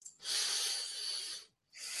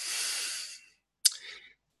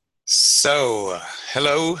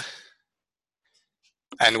Hello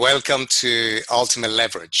and welcome to Ultimate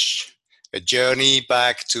Leverage, a journey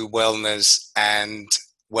back to wellness and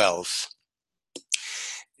wealth.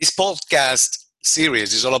 This podcast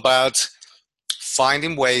series is all about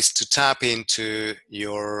finding ways to tap into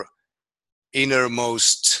your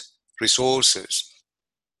innermost resources.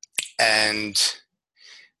 And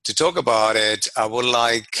to talk about it, I would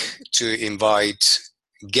like to invite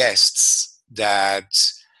guests that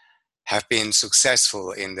have been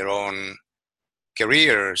successful in their own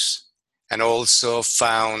careers and also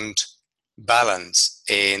found balance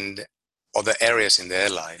in other areas in their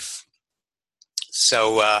life.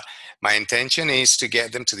 So my intention is to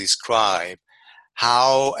get them to describe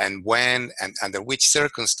how and when and under which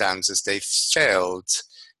circumstances they felt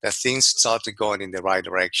that things started going in the right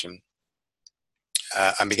direction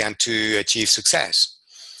and began to achieve success.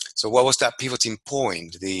 So what was that pivoting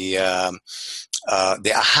point, the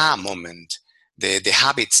aha moment, the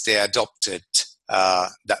habits they adopted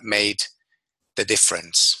that made the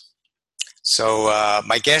difference? So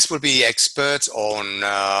my guests will be experts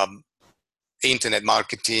on internet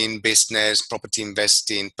marketing, business, property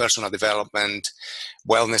investing, personal development,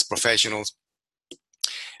 wellness professionals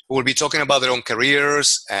who will be talking about their own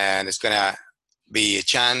careers, and it's going to be a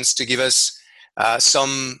chance to give us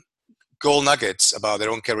some gold nuggets about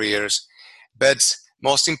their own careers. But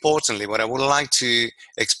most importantly, what I would like to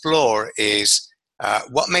explore is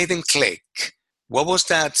what made them click. What was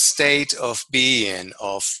that state of being,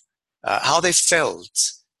 of how they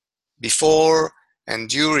felt before and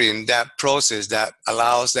during that process that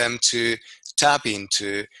allows them to tap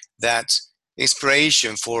into that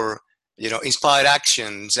inspiration for, inspired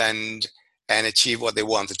actions and achieve what they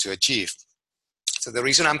wanted to achieve. So the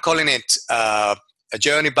reason I'm calling it a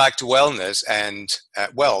journey back to wellness and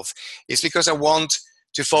wealth is because I want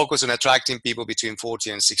to focus on attracting people between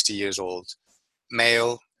 40 and 60 years old,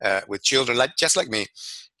 male, with children, just like me,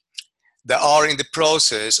 that are in the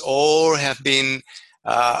process or have been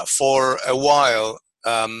for a while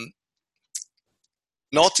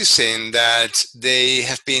noticing that they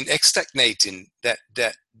have been stagnating, that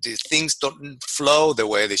the things don't flow the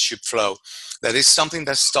way they should flow, that is something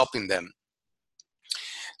that's stopping them.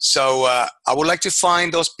 So I would like to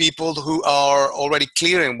find those people who are already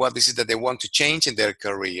clear in what this is that they want to change in their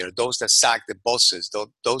career, those that sack the bosses,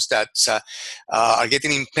 those that are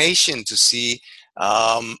getting impatient to see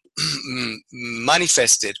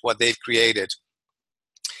manifested what they've created.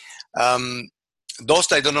 Those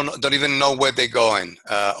that don't even know where they're going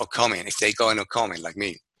or coming, if they're going or coming, like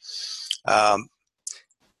me.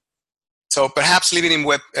 So perhaps living in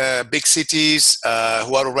big cities who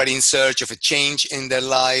are already in search of a change in their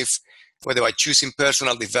life, whether by choosing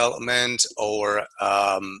personal development or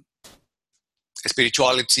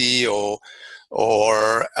spirituality or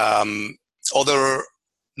other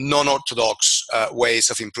non-orthodox ways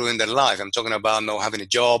of improving their life. I'm talking about not having a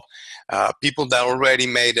job, people that already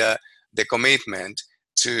made the commitment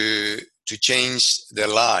to change their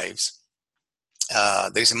lives.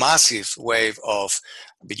 There's a massive wave of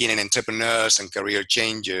beginning entrepreneurs and career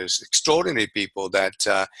changers, extraordinary people that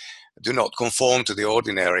do not conform to the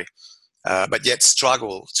ordinary, but yet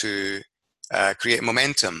struggle to create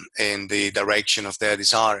momentum in the direction of their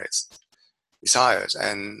desires.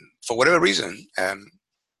 And for whatever reason, and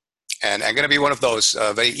I'm going to be one of those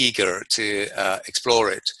very eager to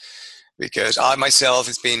explore it, because I myself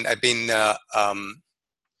I've been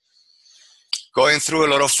going through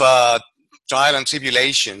a lot of trial and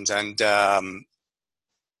tribulations,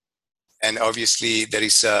 and obviously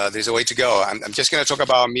there's a way to go. I'm just going to talk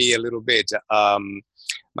about me a little bit. My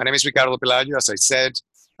name is Ricardo Pelayo, as I said.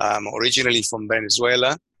 I'm originally from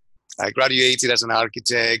Venezuela. I graduated as an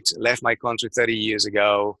architect, left my country 30 years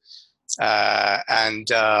ago, and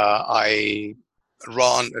I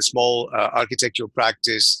run a small architectural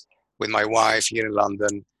practice with my wife here in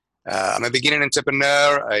London. I'm a beginning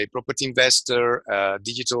entrepreneur, a property investor, a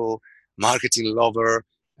digital marketing lover,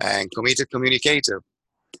 and committed communicator,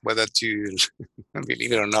 whether to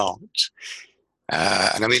believe it or not.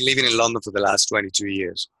 And I've been living in London for the last 22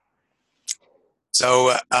 years.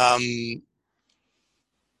 So I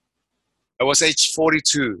was age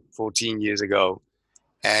 42, 14 years ago,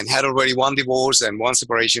 and had already one divorce and one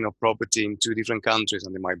separation of property in 2 different countries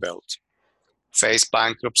under my belt. Faced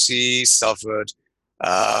bankruptcy, suffered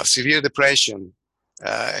severe depression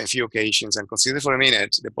on a few occasions, and considered for a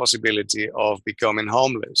minute the possibility of becoming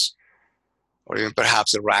homeless, or even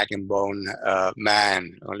perhaps a rag and bone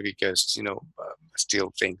man, only because, I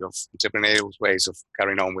still think of entrepreneurial ways of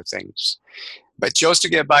carrying on with things. But chose to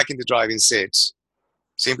get back in the driving seat,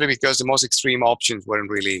 simply because the most extreme options weren't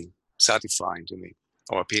really satisfying to me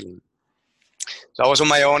or appealing. So I was on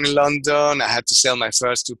my own in London. I had to sell my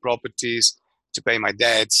first two properties to pay my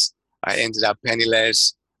debts. I ended up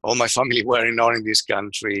penniless. All my family were not in this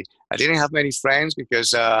country. I didn't have many friends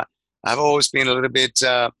because I've always been a little bit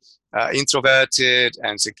introverted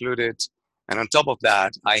and secluded. And on top of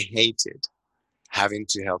that, I hated having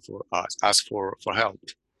to ask for help.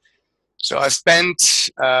 So I spent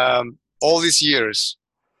all these years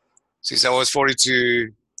since I was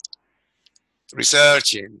 42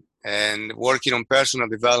 researching and working on personal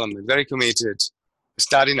development, very committed,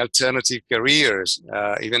 studying alternative careers,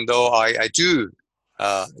 even though I do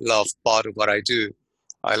love part of what I do.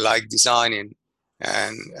 I like designing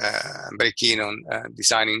and I'm very keen on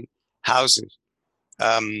designing houses.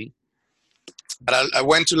 Um, but I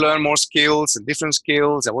went to learn more skills and different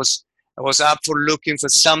skills. I was up for looking for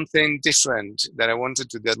something different that I wanted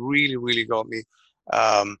to, that really got me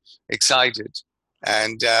um, excited.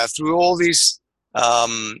 And through all these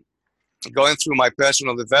um, going through my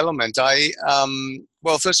personal development,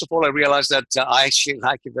 well, first of all, I realized that I actually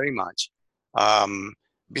like it very much. Um,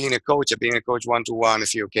 being a coach, I've been a coach one-to-one a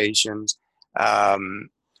few occasions. Um,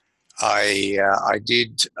 I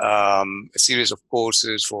did a series of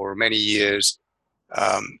courses for many years.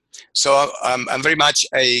 Um, so I'm very much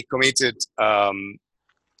a committed um,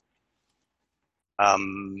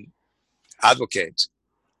 advocate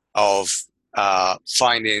of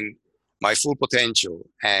finding my full potential,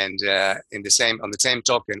 and in the same on the same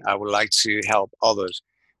token, I would like to help others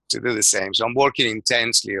to do the same. So I'm working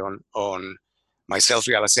intensely on my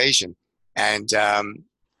self-realization, and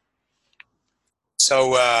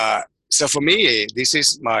so for me, this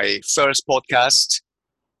is my first podcast,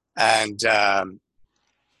 and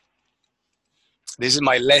this is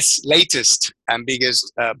my latest and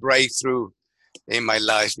biggest breakthrough in my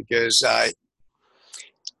life, because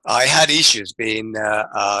I had issues being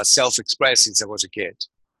self-expressed since I was a kid.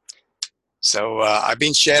 So I've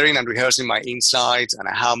been sharing and rehearsing my insights and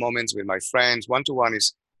aha moments with my friends. One-to-one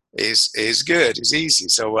is good. It's easy.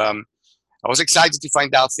 So I was excited to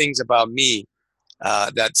find out things about me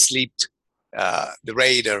that slipped the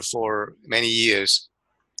radar for many years,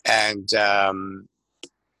 and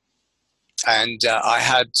I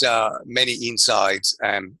had many insights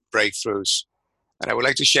and breakthroughs, and I would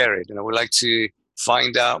like to share it. And I would like to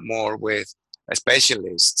find out more with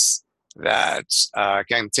specialists that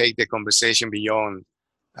can take the conversation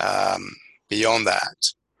um, beyond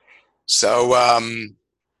that. So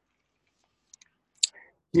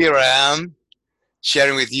here I am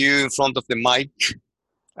sharing with you in front of the mic.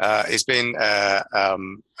 It's been a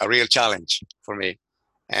real challenge for me,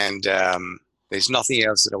 and there's nothing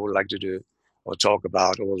else that I would like to do or talk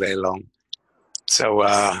about all day long. So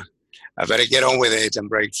I better get on with it and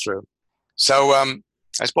break through. So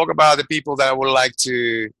I spoke about the people that I would like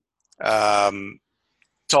to um,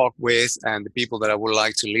 talk with, and the people that I would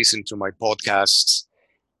like to listen to my podcasts.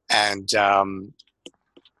 And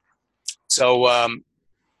so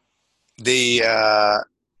the uh,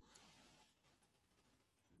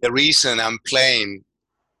 the reason I'm playing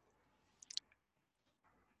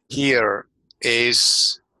here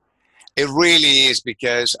is, it really is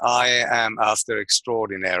because I am after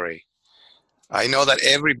extraordinary. I know that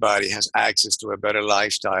everybody has access to a better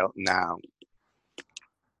lifestyle now,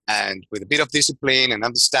 and with a bit of discipline and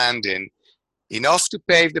understanding, enough to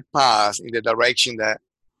pave the path in the direction that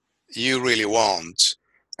you really want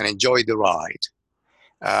and enjoy the ride,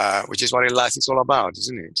 which is what life is all about,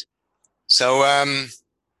 isn't it? So I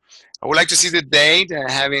would like to see the day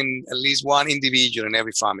having at least one individual in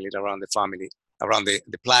every family, around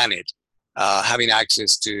the planet, having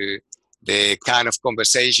access to the kind of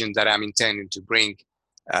conversation that I'm intending to bring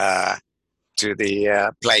uh, to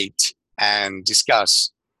the plate and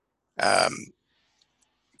discuss. Um,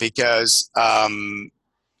 because I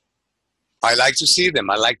like to see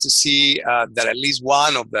them. I like to see that at least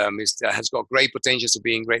one of them has got great potential to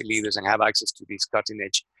being great leaders and have access to this cutting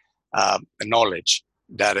edge knowledge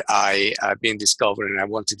that I've been discovering and I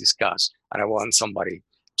want to discuss. And I want somebody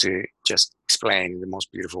to just explain in the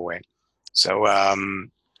most beautiful way. So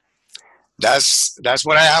that's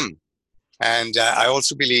what I am. And I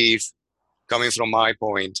also believe, coming from my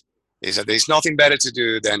point, is that there's nothing better to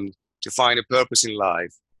do than to find a purpose in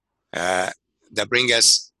life uh, that bring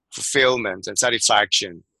us fulfillment and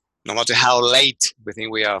satisfaction, no matter how late we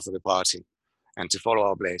think we are for the party, and to follow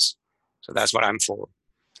our bliss. So that's what I'm for.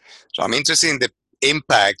 So I'm interested in the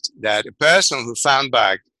impact that a person who found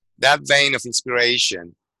back that vein of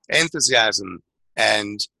inspiration, enthusiasm,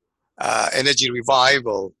 and energy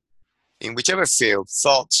revival in whichever field,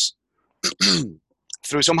 thoughts,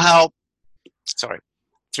 through somehow, sorry,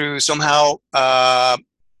 through somehow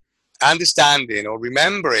understanding or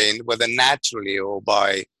remembering, whether naturally or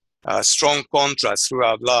by strong contrast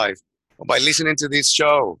throughout life, or by listening to this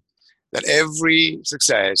show, that every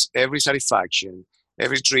success, every satisfaction,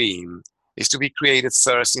 every dream is to be created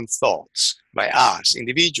first in thoughts by us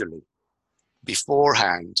individually,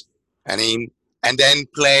 beforehand, and then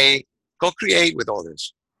play, co-create with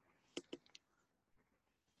others.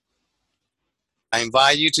 I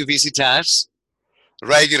invite you to visit us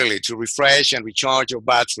regularly to refresh and recharge your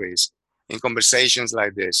batteries in conversations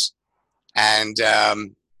like this. And I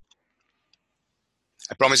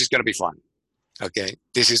promise it's going to be fun. Okay,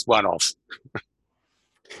 this is one off.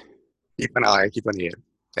 Keep an eye, keep an ear.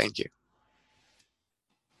 Thank you.